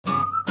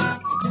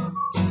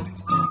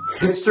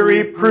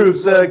History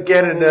proves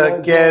again and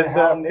again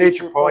how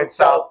nature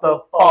points out the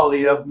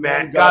folly of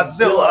man.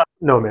 Godzilla.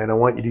 No, man, I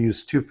want you to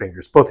use 2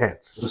 fingers, both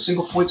hands. The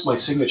single point's my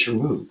signature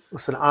move.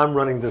 Listen, I'm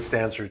running this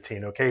dance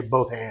routine, okay?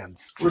 Both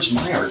hands. Where's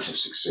my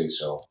artistic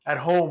say-so? At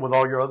home with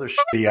all your other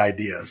shitty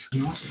ideas.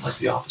 You know, like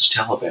the office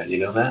Taliban, you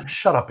know that?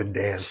 Shut up and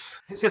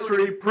dance.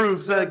 History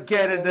proves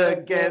again and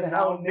again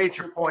how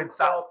nature points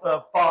out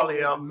the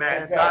folly of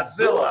man.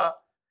 Godzilla.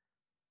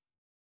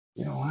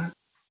 You know what?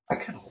 I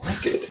kind of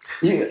like it.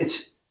 Yeah,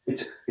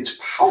 it's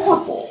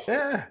powerful.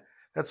 Yeah,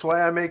 that's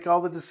why I make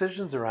all the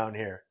decisions around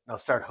here. Now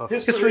start hoofing.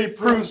 History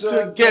proves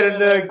again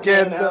and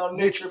again how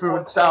nature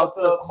points out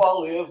the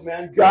folly of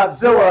man.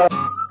 Godzilla.